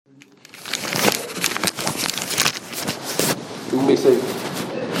You may say.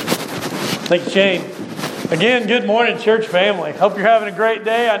 Thank you, Shane. Again, good morning, church family. Hope you're having a great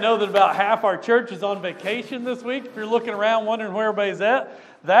day. I know that about half our church is on vacation this week. If you're looking around wondering where everybody's at,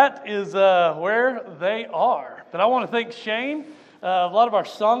 that is where they are. But I want to thank Shane. A lot of our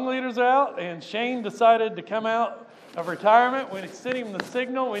song leaders are out, and Shane decided to come out of retirement. We sent him the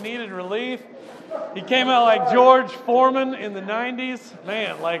signal. We needed relief. He came out like George Foreman in the 90s.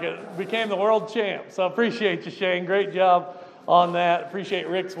 Man, like it became the world champ. So I appreciate you, Shane. Great job on that. Appreciate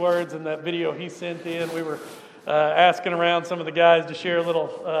Rick's words and that video he sent in. We were asking around some of the guys to share a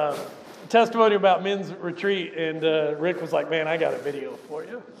little testimony about men's retreat, and Rick was like, man, I got a video for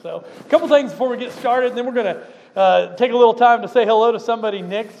you. So a couple things before we get started, and then we're going to take a little time to say hello to somebody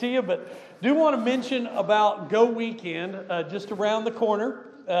next to you, but do want to mention about Go Weekend just around the corner.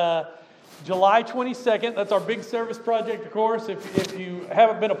 July 22nd, that's our big service project, of course. If you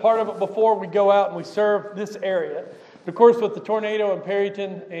haven't been a part of it before, we go out and we serve this area. Of course, with the tornado in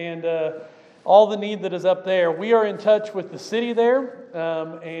Perryton and all the need that is up there, we are in touch with the city there,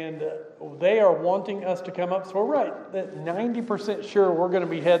 and they are wanting us to come up. So we're right at 90% sure we're going to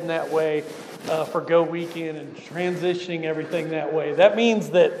be heading that way for Go Weekend and transitioning everything that way. That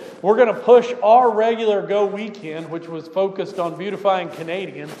means that we're going to push our regular Go Weekend, which was focused on beautifying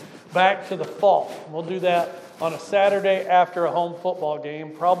Canadian, back to the fall. We'll do that on a Saturday after a home football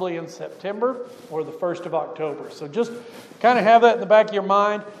game, probably in September or the 1st of October. So just kind of have that in the back of your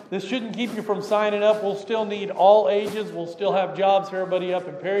mind. This shouldn't keep you from signing up. We'll still need all ages. We'll still have jobs for everybody up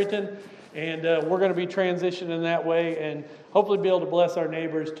in Perryton. And we're going to be transitioning that way and hopefully be able to bless our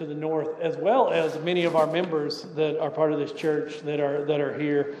neighbors to the north, as well as many of our members that are part of this church that are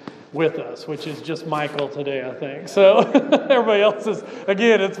here with us, which is just Michael today, I think. So everybody else is,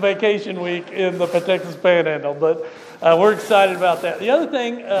 again, it's vacation week in the Pawtuxet Panhandle, but we're excited about that. The other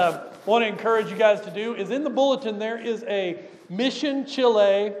thing I want to encourage you guys to do is in the bulletin there is a Mission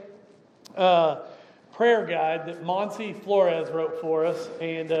Chile prayer guide that Monsi Flores wrote for us,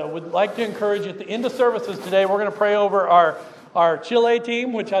 and would like to encourage you at the end of services today, we're going to pray over our Chile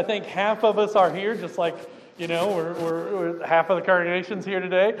team, which I think half of us are here, just like, you know, we're half of the congregation's here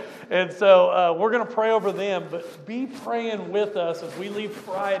today. And so we're going to pray over them, but be praying with us as we leave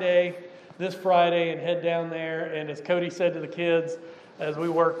this Friday, and head down there. And as Cody said to the kids, as we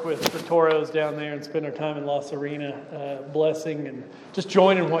work with the Toros down there and spend our time in La Serena, blessing and just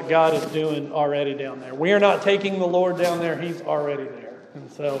joining what God is doing already down there. We are not taking the Lord down there. He's already there.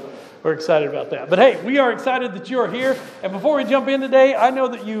 And so we're excited about that. But hey, we are excited that you are here. And before we jump in today, I know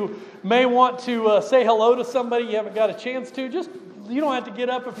that you may want to say hello to somebody you haven't got a chance to. You don't have to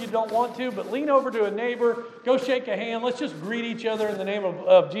get up if you don't want to, but lean over to a neighbor, go shake a hand. Let's just greet each other in the name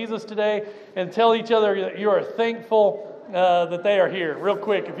of Jesus today and tell each other that you are thankful that they are here. Real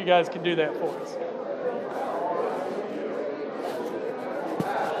quick, if you guys can do that for us.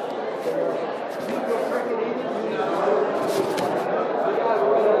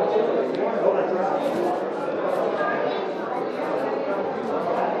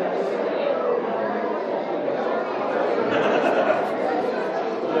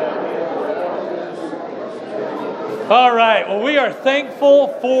 All right, well, we are thankful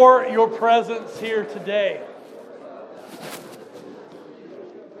for your presence here today.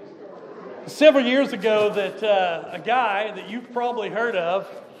 Several years ago, that a guy that you've probably heard of,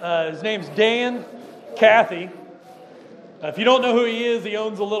 his name's Dan Cathy. If you don't know who he is, he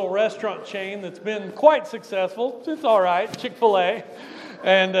owns a little restaurant chain that's been quite successful. It's all right, Chick-fil-A,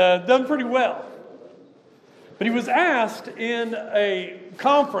 and done pretty well. But he was asked in a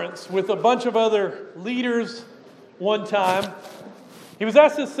conference with a bunch of other leaders one time, he was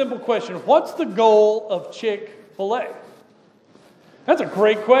asked this simple question: what's the goal of Chick-fil-A? That's a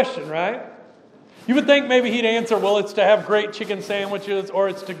great question, right? You would think maybe he'd answer, well, it's to have great chicken sandwiches, or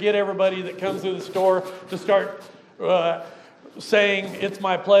it's to get everybody that comes through the store to start saying, it's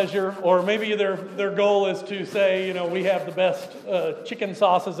my pleasure. Or maybe their goal is to say, you know, we have the best chicken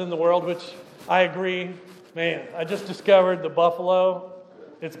sauces in the world, which I agree. Man, I just discovered the buffalo.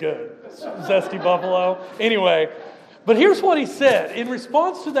 It's good. Zesty buffalo. Anyway, but here's what he said. In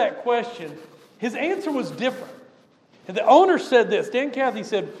response to that question, his answer was different. And the owner said this. Dan Cathy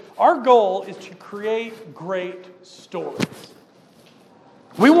said, our goal is to create great stories.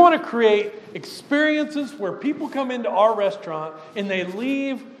 We want to create experiences where people come into our restaurant and they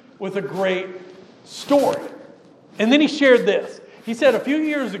leave with a great story. And then he shared this. He said a few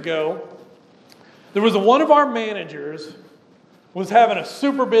years ago, there was one of our managers was having a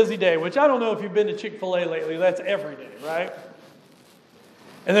super busy day, which I don't know if you've been to Chick-fil-A lately. That's every day, right?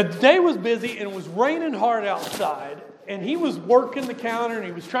 And the day was busy and it was raining hard outside. And he was working the counter and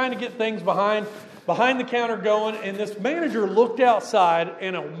he was trying to get things behind behind the counter going, and this manager looked outside,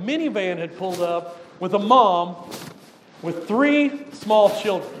 and a minivan had pulled up with a mom with 3 small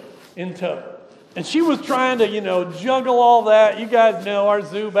children in tow. And she was trying to, juggle all that. You guys know our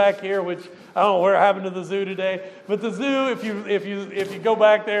zoo back here, which I don't know what happened to the zoo today. But the zoo, if you go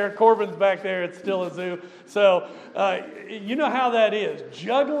back there, Corbin's back there, it's still a zoo. So you know how that is,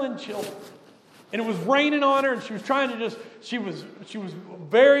 juggling children. And it was raining on her, and she was trying to she was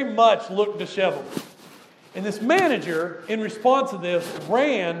very much looked disheveled. And this manager, in response to this,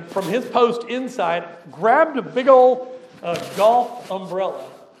 ran from his post inside, grabbed a big old golf umbrella,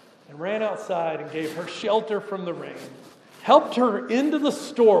 and ran outside and gave her shelter from the rain. Helped her into the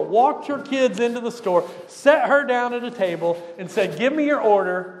store, walked her kids into the store, sat her down at a table, and said, "Give me your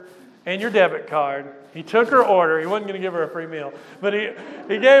order and your debit card." He took her order. He wasn't going to give her a free meal. But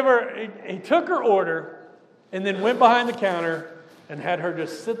he took her order and then went behind the counter and had her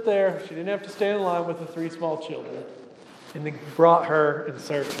just sit there. She didn't have to stand in line with the 3 small children. And then brought her and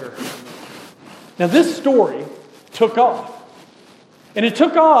served her. Now this story took off. And it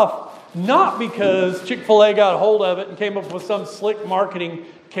took off not because Chick-fil-A got a hold of it and came up with some slick marketing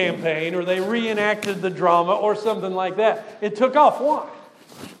campaign, or they reenacted the drama or something like that. It took off. Why?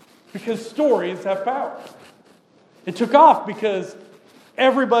 Because stories have power. It took off because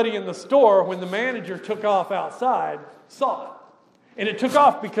everybody in the store, when the manager took off outside, saw it. And it took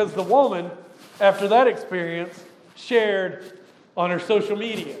off because the woman, after that experience, shared on her social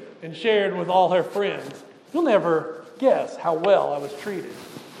media and shared with all her friends. You'll never guess how well I was treated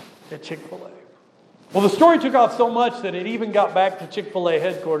at Chick-fil-A. Well, the story took off so much that it even got back to Chick-fil-A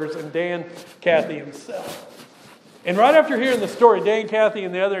headquarters and Dan Cathy himself. And right after hearing the story, Dan Cathy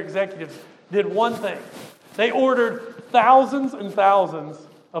and the other executives did one thing. They ordered thousands and thousands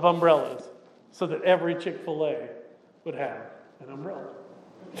of umbrellas so that every Chick-fil-A would have an umbrella.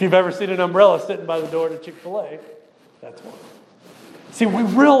 If you've ever seen an umbrella sitting by the door to Chick-fil-A, that's one. See, we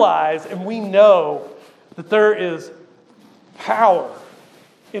realize and we know that there is power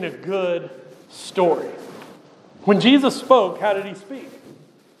in a good story. When Jesus spoke, how did he speak?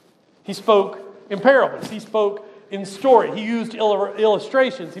 He spoke in parables. He spoke in story. He used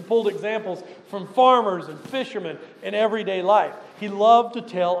illustrations. He pulled examples from farmers and fishermen in everyday life. He loved to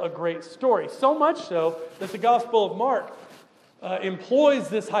tell a great story. So much so that the Gospel of Mark employs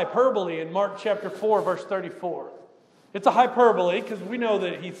this hyperbole in Mark chapter 4, verse 34. It's a hyperbole because we know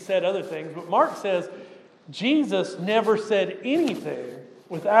that he said other things, but Mark says Jesus never said anything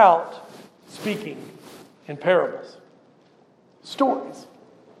without speaking in parables, stories.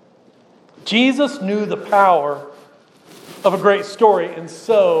 Jesus knew the power of a great story, and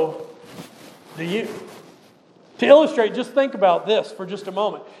so do you. To illustrate, just think about this for just a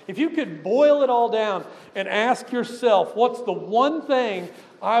moment. If you could boil it all down and ask yourself, what's the one thing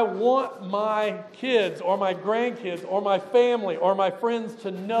I want my kids or my grandkids or my family or my friends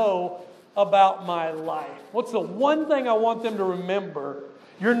to know about my life? What's the one thing I want them to remember?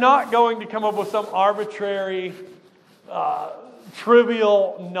 You're not going to come up with some arbitrary,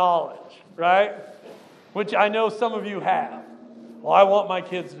 trivial knowledge, right? Which I know some of you have. Well, I want my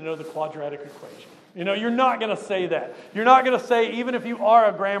kids to know the quadratic equation. You're not going to say that. You're not going to say, even if you are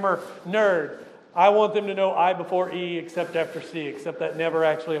a grammar nerd, I want them to know I before E except after C, except that never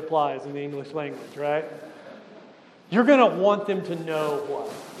actually applies in the English language, right? You're going to want them to know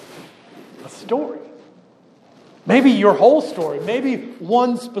what? A story. Maybe your whole story. Maybe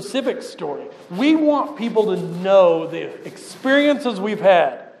one specific story. We want people to know the experiences we've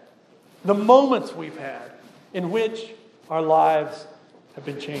had, the moments we've had, in which our lives have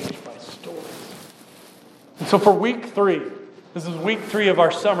been changed by stories. And so for week 3, this is week 3 of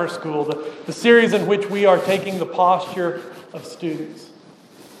our summer school, the series in which we are taking the posture of students.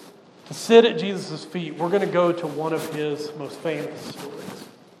 To sit at Jesus' feet, we're going to go to one of his most famous stories.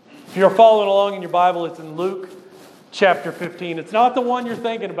 If you're following along in your Bible, it's in Luke chapter 15. It's not the one you're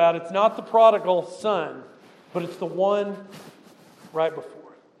thinking about. It's not the prodigal son, but it's the one right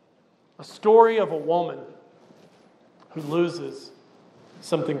before it. A story of a woman who loses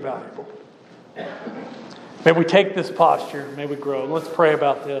something valuable. May we take this posture, may we grow. And let's pray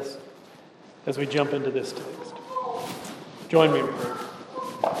about this as we jump into this text. Join me in prayer.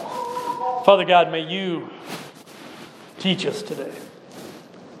 Father God, may you teach us today.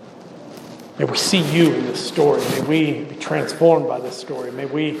 May we see you in this story. May we be transformed by this story. May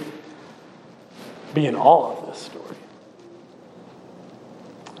we be in awe of this story.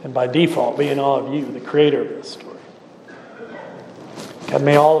 And by default, be in awe of you, the creator of this story. God,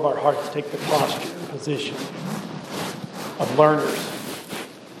 may all of our hearts take the posture and position of learners,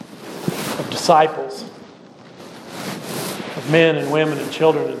 of disciples, of men and women and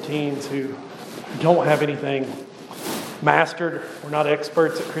children and teens who don't have anything mastered. We're not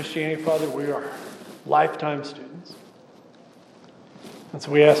experts at Christianity, Father. We are lifetime students. And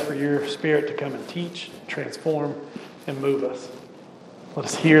so we ask for your Spirit to come and teach, transform, and move us. Let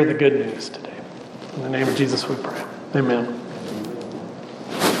us hear the good news today. In the name of Jesus we pray. Amen.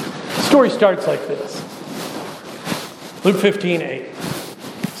 The story starts like this. Luke 15:8.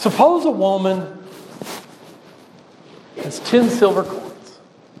 Suppose a woman has 10 silver coins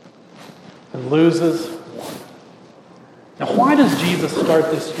and loses one. Now, why does Jesus start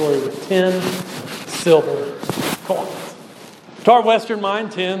this story with 10 silver coins? To our Western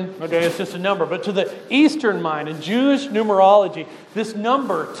mind, 10, okay, it's just a number. But to the Eastern mind, in Jewish numerology, this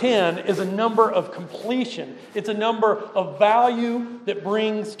number, 10, is a number of completion. It's a number of value that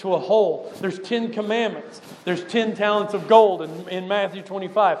brings to a whole. There's 10 commandments. There's 10 talents of gold in Matthew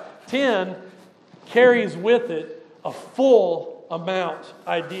 25. 10 carries with it a full amount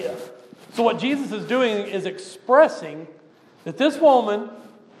idea. So what Jesus is doing is expressing that this woman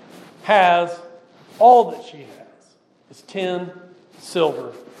has all that she has. Is 10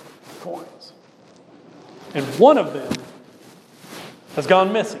 silver coins. And one of them has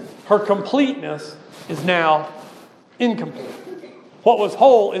gone missing. Her completeness is now incomplete. What was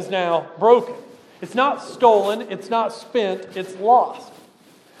whole is now broken. It's not stolen, it's not spent, it's lost.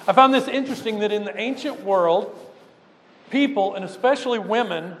 I found this interesting that in the ancient world, people, and especially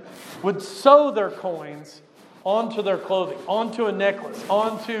women, would sew their coins onto their clothing, onto a necklace,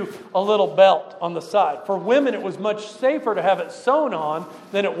 onto a little belt on the side. For women, it was much safer to have it sewn on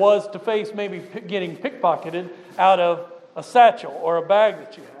than it was to face maybe getting pickpocketed out of a satchel or a bag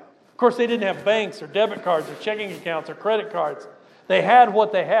that you have. Of course, they didn't have banks or debit cards or checking accounts or credit cards. They had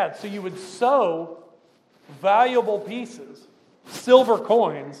what they had. So you would sew valuable pieces, silver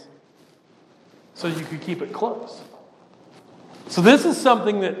coins, so you could keep it close. So this is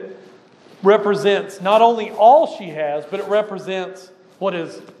something that represents not only all she has, but it represents what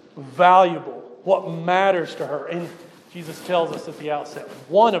is valuable, what matters to her. And Jesus tells us at the outset,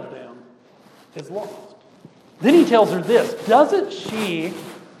 one of them is lost. Then he tells her this, doesn't she,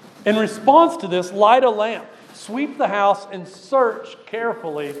 in response to this, light a lamp, sweep the house, and search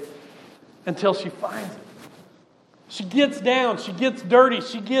carefully until she finds it? She gets down, she gets dirty,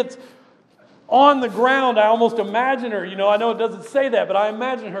 she gets on the ground. I almost imagine her, I know it doesn't say that, but I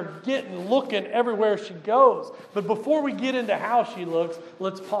imagine her looking everywhere she goes. But before we get into how she looks,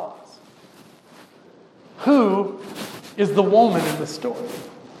 let's pause. Who is the woman in the story?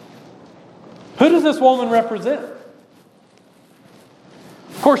 Who does this woman represent?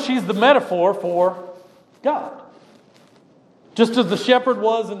 Of course, she's the metaphor for God. Just as the shepherd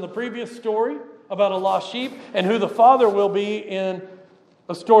was in the previous story about a lost sheep, and who the father will be in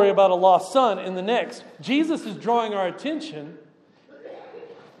a story about a lost son in the next. Jesus is drawing our attention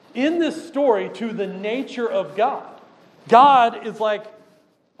in this story to the nature of God. God is like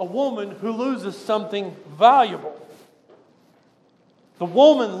a woman who loses something valuable. The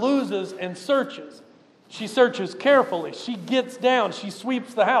woman loses and searches. She searches carefully. She gets down. She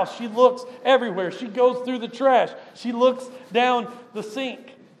sweeps the house. She looks everywhere. She goes through the trash. She looks down the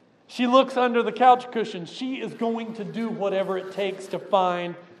sink. She looks under the couch cushion. She is going to do whatever it takes to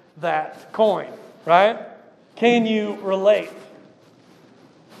find that coin, right? Can you relate?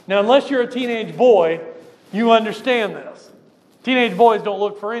 Now, unless you're a teenage boy, you understand this. Teenage boys don't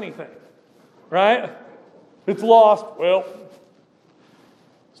look for anything, right? It's lost. Well,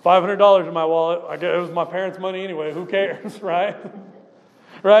 it's $500 in my wallet. I guess it was my parents' money anyway. Who cares, right?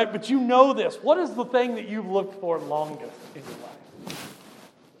 Right? But you know this. What is the thing that you've looked for longest in your life?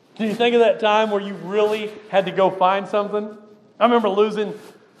 Can you think of that time where you really had to go find something? I remember losing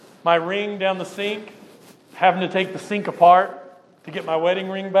my ring down the sink, having to take the sink apart to get my wedding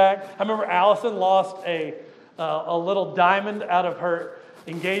ring back. I remember Allison lost a little diamond out of her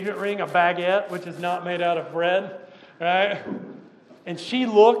engagement ring, a baguette, which is not made out of bread, right? And she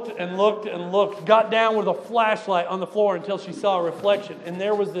looked and looked and looked, got down with a flashlight on the floor until she saw a reflection. And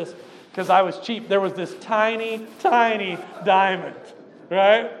there was this, because I was cheap, there was this tiny, tiny diamond,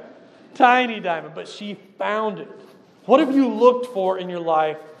 right? Tiny diamond, but she found it. What have you looked for in your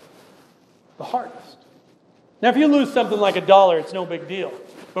life the hardest? Now, if you lose something like $1, it's no big deal.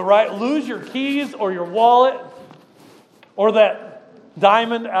 But right, lose your keys or your wallet or that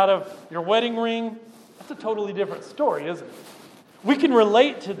diamond out of your wedding ring, that's a totally different story, isn't it? We can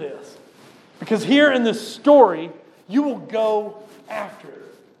relate to this because here in this story, you will go after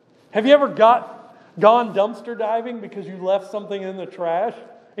it. Have you ever gone dumpster diving because you left something in the trash?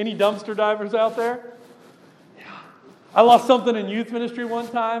 Any dumpster divers out there? Yeah. I lost something in youth ministry one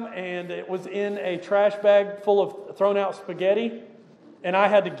time, and it was in a trash bag full of thrown out spaghetti. and I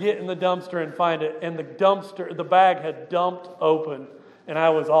had to get in the dumpster and find it, and the bag had dumped open, and I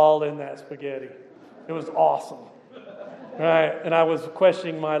was all in that spaghetti. It was awesome. Right? And I was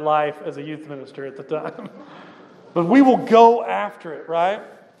questioning my life as a youth minister at the time. But we will go after it, right?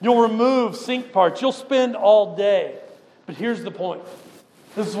 You'll remove sink parts. You'll spend all day. But here's the point.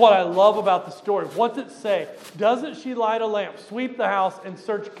 This is what I love about the story. What's it say? Doesn't she light a lamp, sweep the house, and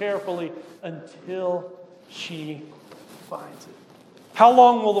search carefully until she finds it? How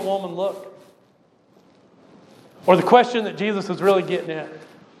long will the woman look? Or the question that Jesus is really getting at,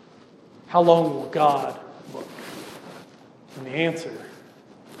 how long will God look? And the answer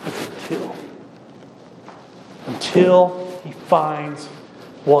is until he finds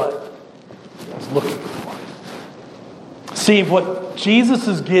what he's looking for. See, what Jesus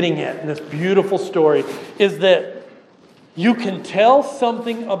is getting at in this beautiful story is that you can tell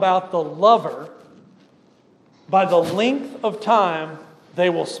something about the lover by the length of time they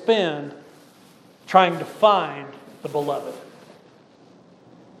will spend trying to find the beloved.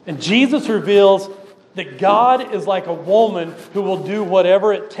 And Jesus reveals that God is like a woman who will do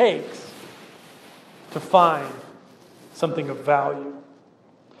whatever it takes to find something of value.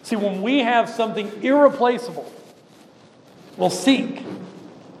 See, when we have something irreplaceable, we'll seek.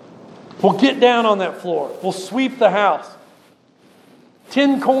 We'll get down on that floor. We'll sweep the house.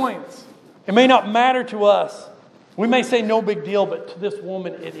 10 coins. It may not matter to us. We may say no big deal, but to this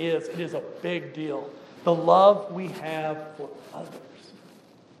woman it is. It is a big deal. The love we have for others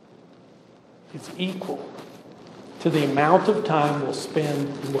is equal to the amount of time we'll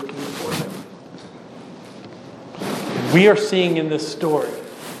spend looking for them. And we are seeing in this story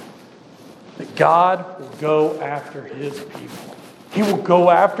that God will go after His people. He will go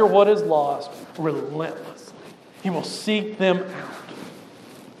after what is lost relentlessly. He will seek them out.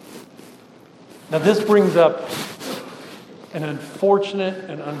 Now this brings up an unfortunate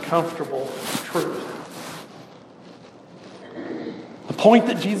and uncomfortable truth. The point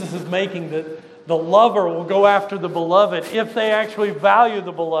that Jesus is making, that the lover will go after the beloved if they actually value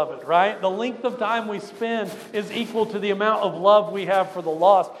the beloved, right? The length of time we spend is equal to the amount of love we have for the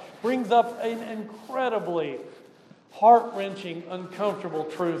lost. Brings up an incredibly heart-wrenching, uncomfortable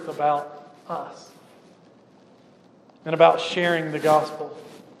truth about us and about sharing the gospel.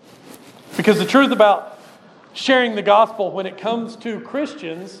 Because the truth about sharing the gospel when it comes to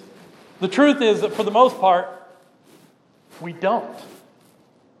Christians, the truth is that for the most part, we don't.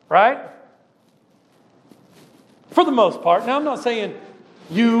 Right? For the most part. Now, I'm not saying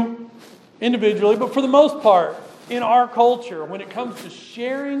you individually, but for the most part, in our culture, when it comes to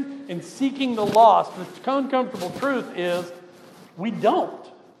sharing and seeking the lost, the uncomfortable truth is we don't.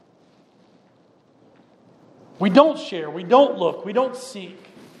 We don't share. We don't look. We don't seek.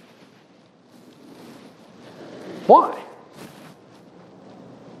 Why?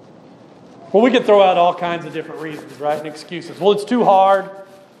 Well, we could throw out all kinds of different reasons, right? And excuses. Well, it's too hard.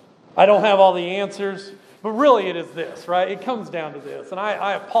 I don't have all the answers. But really it is this, right? It comes down to this. And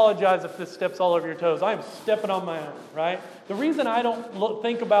I apologize if this steps all over your toes. I am stepping on my own, right? The reason I don't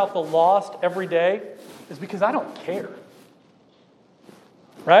think about the lost every day is because I don't care.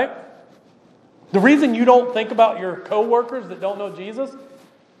 Right? The reason you don't think about your coworkers that don't know Jesus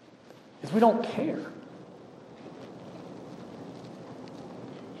is we don't care.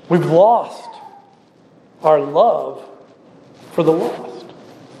 We've lost our love for the lost.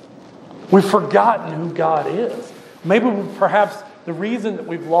 We've forgotten who God is. Maybe perhaps the reason that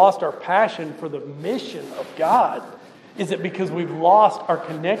we've lost our passion for the mission of God is it because we've lost our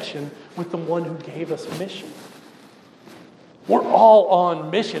connection with the one who gave us mission. We're all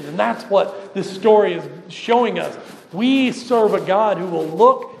on mission, and that's what this story is showing us. We serve a God who will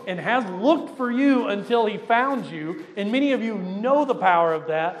look and has looked for you until He found you, and many of you know the power of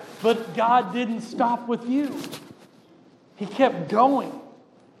that, but God didn't stop with you. He kept going.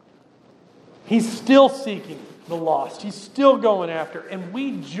 He's still seeking the lost. He's still going after. And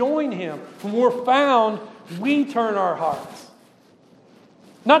we join Him. When we're found, we turn our hearts.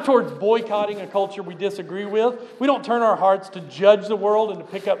 Not towards boycotting a culture we disagree with. We don't turn our hearts to judge the world and to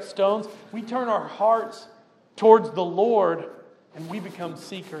pick up stones. We turn our hearts towards the Lord, and we become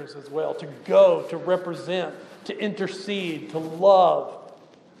seekers as well. To go, to represent, to intercede, to love,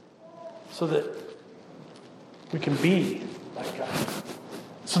 so that we can be like God.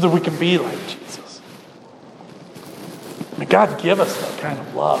 So that we can be like Jesus. May God give us that kind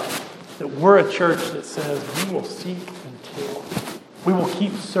of love. That we're a church that says we will seek until. We will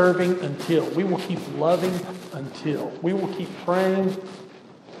keep serving until. We will keep loving until. We will keep praying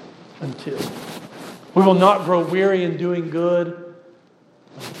until. We will not grow weary in doing good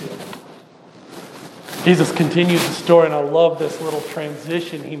until. Jesus continues the story, and I love this little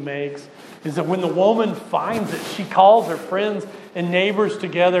transition he makes, is that when the woman finds it, she calls her friends and neighbors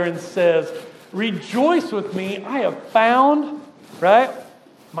together and says, "Rejoice with me, I have found," right,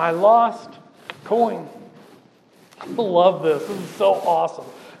 "my lost coin." I love this. This is so awesome.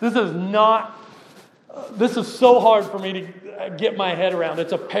 This is so hard for me to get my head around.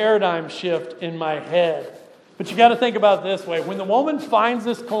 It's a paradigm shift in my head. But you got to think about it this way. When the woman finds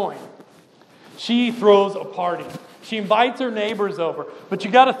this coin, she throws a party. She invites her neighbors over. But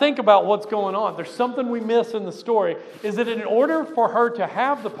you got to think about what's going on. There's something we miss in the story. Is that in order for her to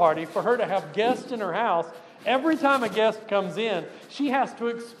have the party, for her to have guests in her house, every time a guest comes in, she has to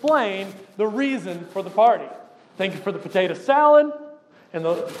explain the reason for the party. Thank you for the potato salad. And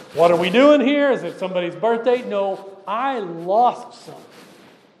what are we doing here? Is it somebody's birthday? No, I lost something.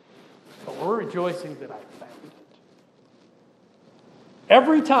 But we're rejoicing that I found it.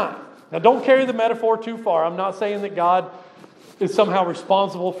 Every time. Now, don't carry the metaphor too far. I'm not saying that God is somehow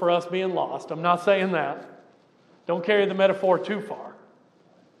responsible for us being lost. I'm not saying that. Don't carry the metaphor too far.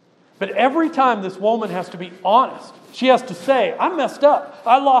 But every time this woman has to be honest, she has to say, "I messed up.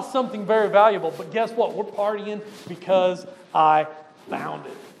 I lost something very valuable. But guess what? We're partying because I found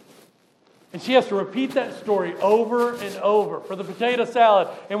it." And she has to repeat that story over and over for the potato salad.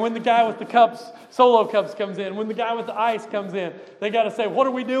 And when the guy with the cups, solo cups comes in, when the guy with the ice comes in, they got to say, "What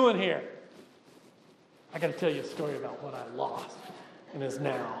are we doing here?" I got to tell you a story about what I lost and is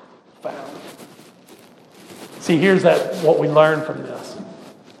now found. See, here's what we learn from this.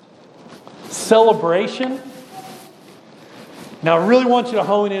 Celebration. Now, I really want you to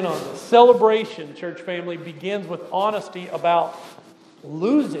hone in on this. Celebration, church family, begins with honesty about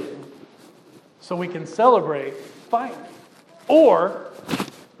losing so we can celebrate finding. Or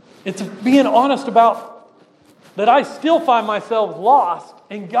it's being honest about that I still find myself lost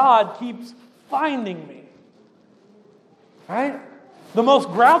and God keeps finding me. Right? The most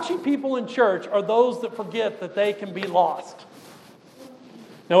grouchy people in church are those that forget that they can be lost.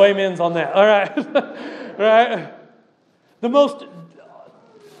 No amens on that. All right. Right? The most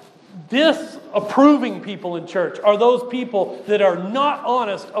disapproving people in church are those people that are not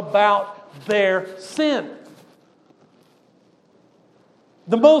honest about their sin.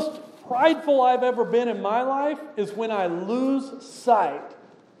 The most prideful I've ever been in my life is when I lose sight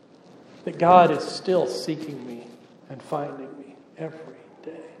that God is still seeking me and finding me every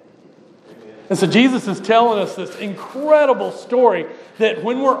day. And so Jesus is telling us this incredible story that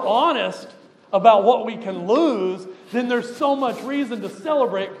when we're honest about what we can lose, then there's so much reason to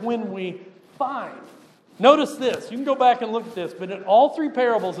celebrate when we find. Notice this. You can go back and look at this, but in all three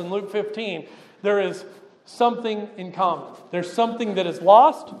parables in Luke 15, there is something in common. There's something that is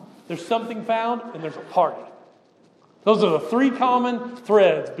lost, there's something found, and there's a party. Those are the three common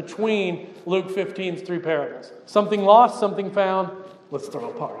threads between Luke 15's three parables. Something lost, something found, let's throw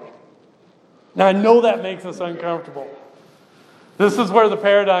a party. Now, I know that makes us uncomfortable. This is where the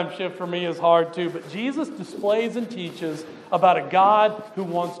paradigm shift for me is hard too, but Jesus displays and teaches about a God who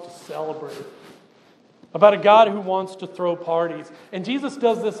wants to celebrate. About a God who wants to throw parties. And Jesus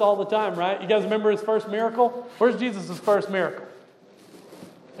does this all the time, right? You guys remember his first miracle? Where's Jesus' first miracle?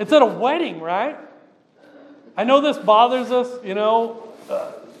 It's at a wedding, right? I know this bothers us,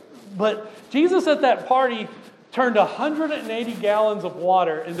 but Jesus at that party turned 180 gallons of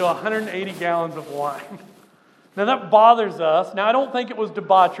water into 180 gallons of wine. Now that bothers us. Now I don't think it was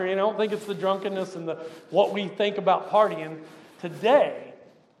debauchery, and I don't think it's the drunkenness and what we think about partying today.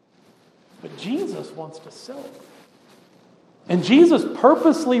 But Jesus wants to celebrate. And Jesus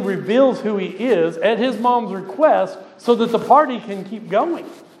purposely reveals who he is at his mom's request so that the party can keep going.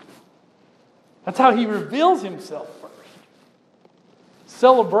 That's how he reveals himself first.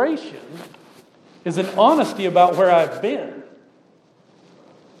 Celebration is an honesty about where I've been.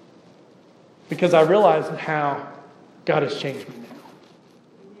 Because I realize how God has changed me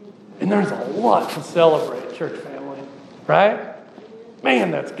now. And there's a lot to celebrate, church family. Right? Man,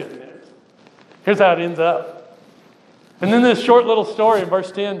 that's good news. Here's how it ends up. And then this short little story in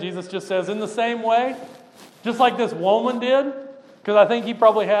verse 10, Jesus just says, in the same way, just like this woman did, because I think he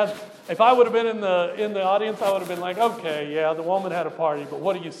probably had, if I would have been in the audience, I would have been like, okay, yeah, the woman had a party, but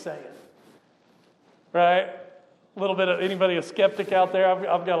what are you saying? Right? A little bit of, anybody a skeptic out there?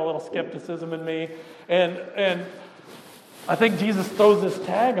 I've got a little skepticism in me. And I think Jesus throws this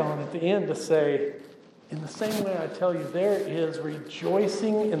tag on at the end to say, in the same way I tell you, there is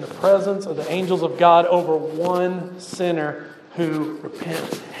rejoicing in the presence of the angels of God over one sinner who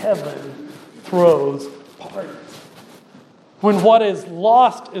repents. Heaven throws parties. When what is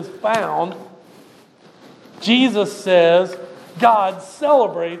lost is found, Jesus says God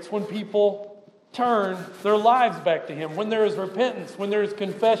celebrates when people turn their lives back to Him, when there is repentance, when there is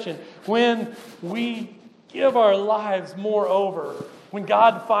confession, when we give our lives more over, when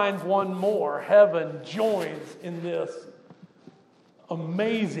God finds one more, heaven joins in this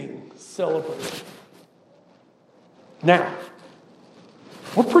amazing celebration. Now,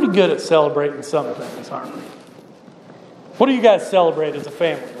 we're pretty good at celebrating some things, aren't we? What do you guys celebrate as a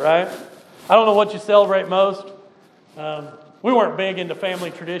family, right? I don't know what you celebrate most. We weren't big into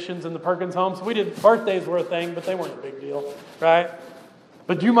family traditions in the Perkins home, so birthdays were a thing, but they weren't a big deal, right?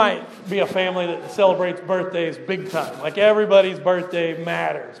 But you might be a family that celebrates birthdays big time. Like everybody's birthday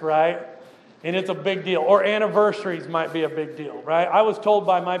matters, right? And it's a big deal. Or anniversaries might be a big deal, right? I was told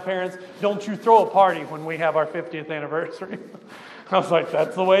by my parents, don't you throw a party when we have our 50th anniversary. I was like,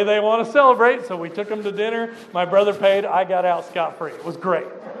 that's the way they want to celebrate. So we took them to dinner. My brother paid. I got out scot-free. It was great,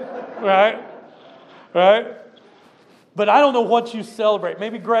 right? Right? But I don't know what you celebrate.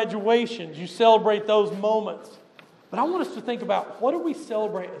 Maybe graduations. You celebrate those moments. But I want us to think about, what do we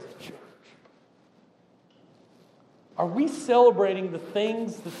celebrate as a church? Are we celebrating the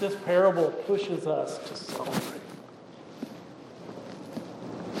things that this parable pushes us to celebrate?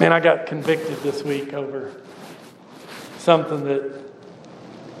 Man, I got convicted this week over something that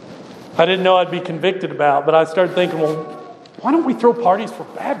I didn't know I'd be convicted about, but I started thinking, well, why don't we throw parties for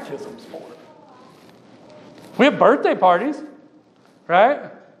baptisms more? We have birthday parties,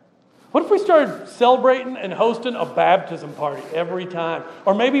 right? What if we started celebrating and hosting a baptism party every time?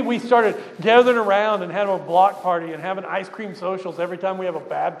 Or maybe we started gathering around and having a block party and having ice cream socials every time we have a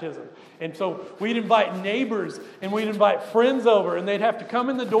baptism. And so we'd invite neighbors and we'd invite friends over, and they'd have to come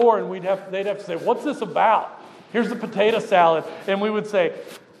in the door and they'd have to say, what's this about? Here's the potato salad. And we would say,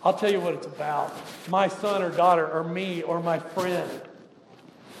 I'll tell you what it's about. My son or daughter or me or my friend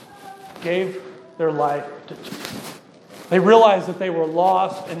gave their life to Jesus. They realized that they were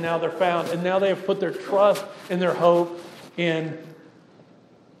lost and now they're found. And now they have put their trust and their hope in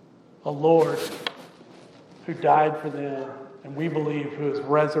a Lord who died for them, and we believe who is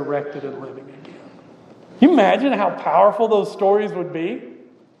resurrected and living again. Can you imagine how powerful those stories would be?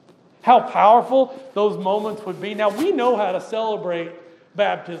 How powerful those moments would be. Now, we know how to celebrate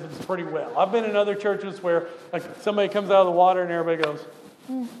baptisms pretty well. I've been in other churches where somebody comes out of the water and everybody goes,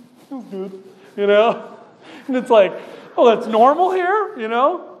 feels good, you know? And it's like, oh, that's normal here, you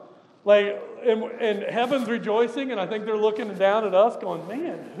know? Like, and heaven's rejoicing, and I think they're looking down at us going,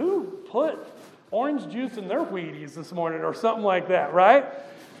 man, who put orange juice in their Wheaties this morning or something like that, right?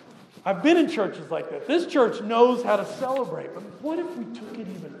 I've been in churches like that. This church knows how to celebrate, but what if we took it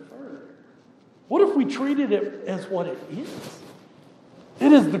even further? What if we treated it as what it is?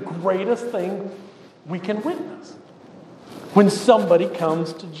 It is the greatest thing we can witness when somebody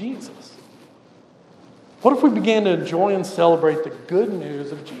comes to Jesus. What if we began to enjoy and celebrate the good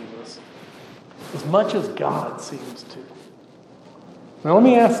news of Jesus as much as God seems to? Now let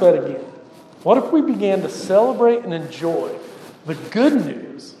me ask that again. What if we began to celebrate and enjoy the good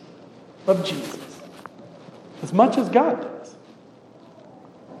news of Jesus as much as God does?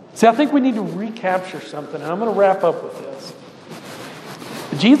 See, I think we need to recapture something, and I'm going to wrap up with this.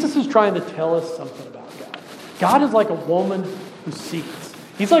 Jesus is trying to tell us something about God. God is like a woman who seeks.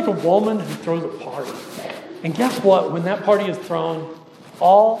 He's like a woman who throws a party. And guess what? When that party is thrown,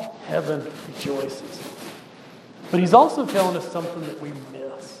 all heaven rejoices. But he's also telling us something that we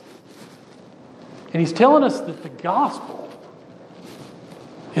miss. And he's telling us that the gospel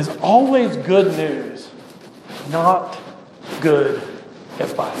is always good news, not good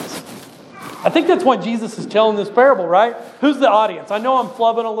advice. I think that's why Jesus is telling this parable, right? Who's the audience? I know I'm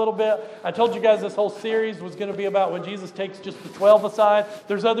flubbing a little bit. I told you guys this whole series was going to be about when Jesus takes just the 12 aside.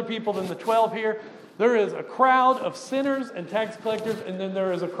 There's other people than the 12 here. There is a crowd of sinners and tax collectors, and then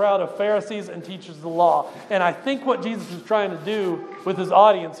there is a crowd of Pharisees and teachers of the law. And I think what Jesus is trying to do with his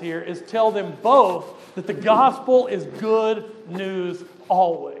audience here is tell them both that the gospel is good news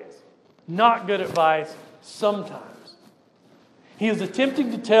always, not good advice sometimes. He is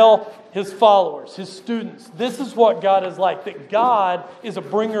attempting to tell his followers, his students, this is what God is like, that God is a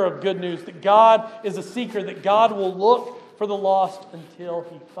bringer of good news, that God is a seeker, that God will look for the lost until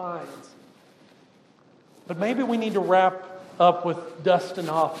he finds. But maybe we need to wrap up with dusting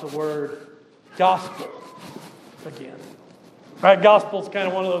off the word gospel again. Right? Gospel is kind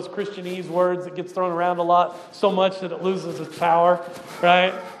of one of those Christianese words that gets thrown around a lot, so much that it loses its power,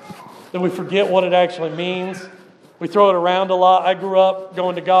 right? That we forget what it actually means. We throw it around a lot. I grew up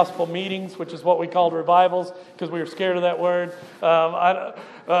going to gospel meetings, which is what we called revivals, because we were scared of that word.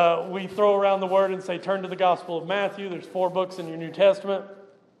 We throw around the word and say, turn to the Gospel of Matthew. There's 4 books in your New Testament.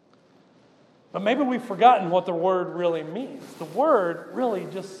 But maybe we've forgotten what the word really means. The word really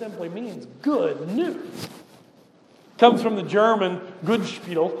just simply means good news. It comes from the German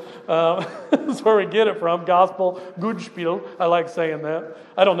Gutspiel. That's where we get it from. Gospel, Gutspiel. I like saying that.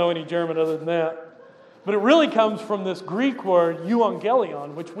 I don't know any German other than that. But it really comes from this Greek word,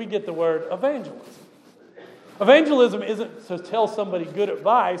 euangelion, which we get the word evangelism. Evangelism isn't to tell somebody good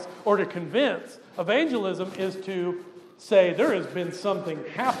advice or to convince. Evangelism is to say there has been something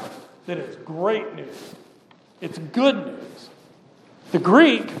happen that is great news. It's good news. The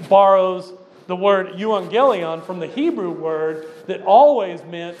Greek borrows the word euangelion from the Hebrew word that always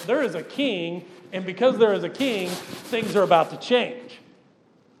meant there is a king, and because there is a king, things are about to change.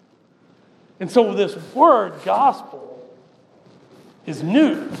 And so this word, gospel, is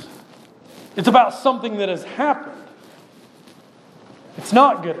news. It's about something that has happened. It's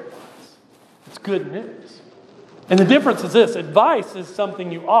not good advice. It's good news. And the difference is this: advice is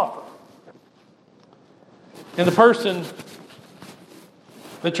something you offer. And the person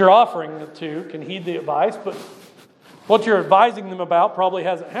that you're offering it to can heed the advice, but what you're advising them about probably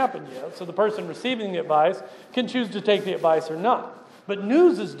hasn't happened yet. So the person receiving the advice can choose to take the advice or not. But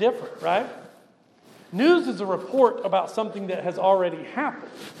news is different, right? News is a report about something that has already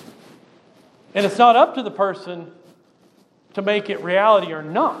happened. And it's not up to the person to make it reality or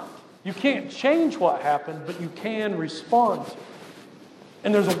not. You can't change what happened, but you can respond to it.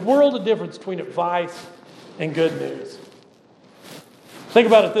 And there's a world of difference between advice and good news. Think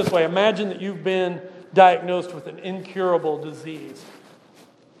about it this way. Imagine that you've been diagnosed with an incurable disease.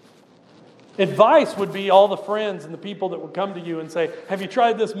 Advice would be all the friends and the people that would come to you and say, have you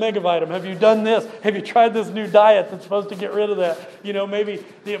tried this Megavitamin? Have you done this? Have you tried this new diet that's supposed to get rid of that? You know, maybe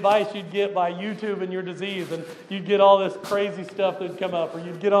the advice you'd get by YouTube and your disease, and you'd get all this crazy stuff that would come up. Or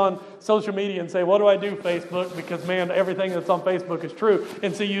you'd get on social media and say, what do I do, Facebook? Because, man, everything that's on Facebook is true.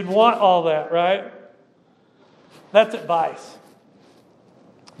 And so you'd want all that, right? That's advice.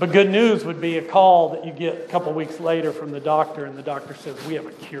 But good news would be a call that you get a couple weeks later from the doctor, and the doctor says, we have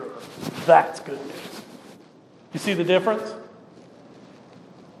a cure. That's good news. You see the difference?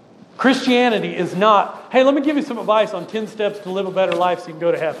 Christianity is not, hey, let me give you some advice on 10 steps to live a better life so you can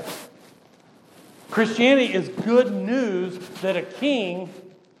go to heaven. Christianity is good news that a king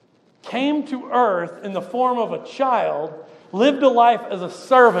came to earth in the form of a child, lived a life as a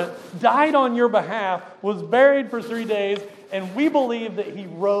servant, died on your behalf, was buried for 3 days, and we believe that he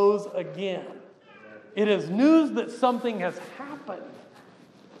rose again. It is news that something has happened.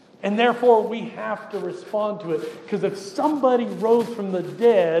 And therefore we have to respond to it. Because if somebody rose from the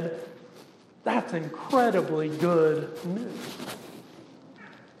dead, that's incredibly good news.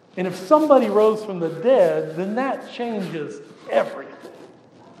 And if somebody rose from the dead, then that changes everything.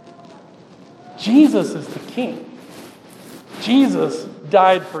 Jesus is the king. Jesus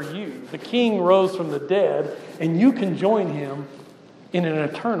died for you. The king rose from the dead, and you can join him in an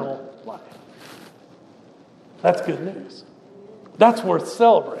eternal life. That's good news. That's worth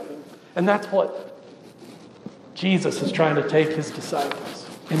celebrating. And that's what Jesus is trying to take his disciples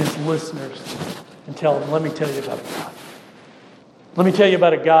and his listeners and tell them, let me tell you about a God. Let me tell you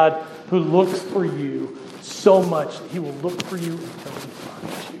about a God who looks for you so much that he will look for you until he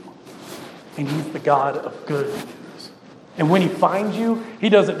finds you. And he's the God of good news. And when he finds you, he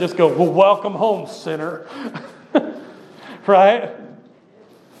doesn't just go, well, welcome home, sinner. Right?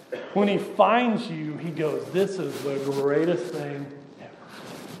 When he finds you, he goes, this is the greatest thing ever.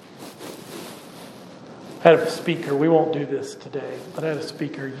 I had a speaker, we won't do this today, but I had a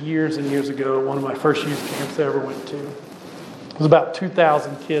speaker years and years ago at one of my first youth camps I ever went to. It was about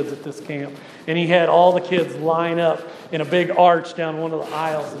 2,000 kids at this camp. And he had all the kids line up in a big arch down one of the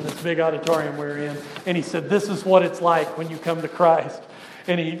aisles in this big auditorium we were in. And he said, this is what it's like when you come to Christ.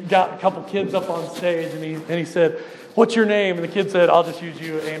 And he got a couple kids up on stage and he said, what's your name? And the kid said, I'll just use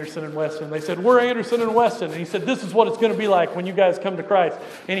you, Anderson and Weston. They said, we're Anderson and Weston. And he said, this is what it's going to be like when you guys come to Christ.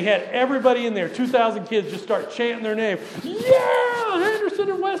 And he had everybody in there, 2,000 kids, just start chanting their name. Yeah, Anderson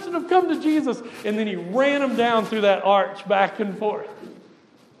and Weston have come to Jesus. And then he ran them down through that arch back and forth.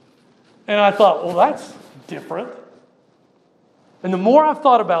 And I thought, well, that's different. And the more I've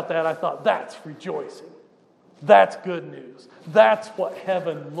thought about that, I thought, that's rejoicing. That's good news. That's what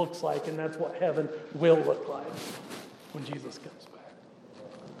heaven looks like, and that's what heaven will look like when Jesus comes back.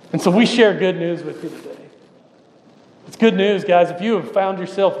 And so we share good news with you today. It's good news, guys. If you have found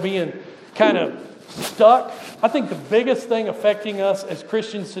yourself being kind of stuck, I think the biggest thing affecting us as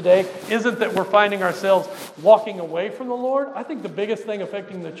Christians today isn't that we're finding ourselves walking away from the Lord. I think the biggest thing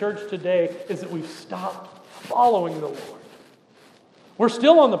affecting the church today is that we've stopped following the Lord. We're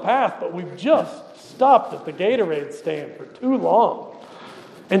still on the path, but we've just stopped at the Gatorade stand for too long.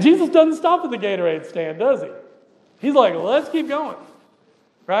 And Jesus doesn't stop at the Gatorade stand, does he? He's like, let's keep going,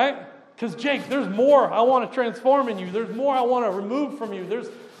 right? Because Jake, there's more I want to transform in you. There's more I want to remove from you. There's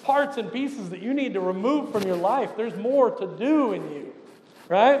parts and pieces that you need to remove from your life. There's more to do in you,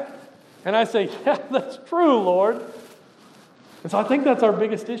 right? And I say, yeah, that's true, Lord. And so I think that's our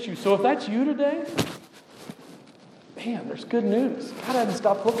biggest issue. So if that's you today, man, there's good news. God hasn't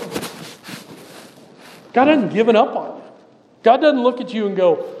stopped looking at you. God hasn't given up on you. God doesn't look at you and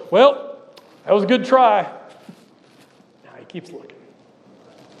go, well, that was a good try. No, he keeps looking.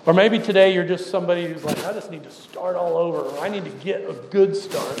 Or maybe today you're just somebody who's like, I just need to start all over. Or I need to get a good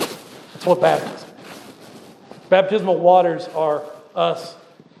start. That's what baptism is. Baptismal waters are us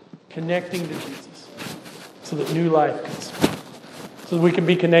connecting to Jesus so that new life can start. So that we can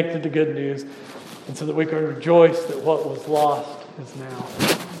be connected to good news. And so that we can rejoice that what was lost is now.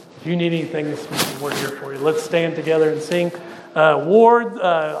 If you need anything this morning, we're here for you. Let's stand together and sing. Ward,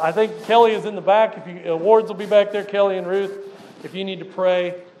 I think Kelly is in the back. Wards will be back there, Kelly and Ruth, if you need to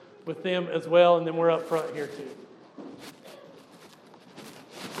pray with them as well. And then we're up front here too.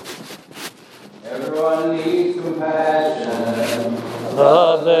 Everyone needs compassion,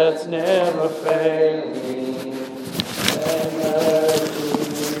 love that's never failing, and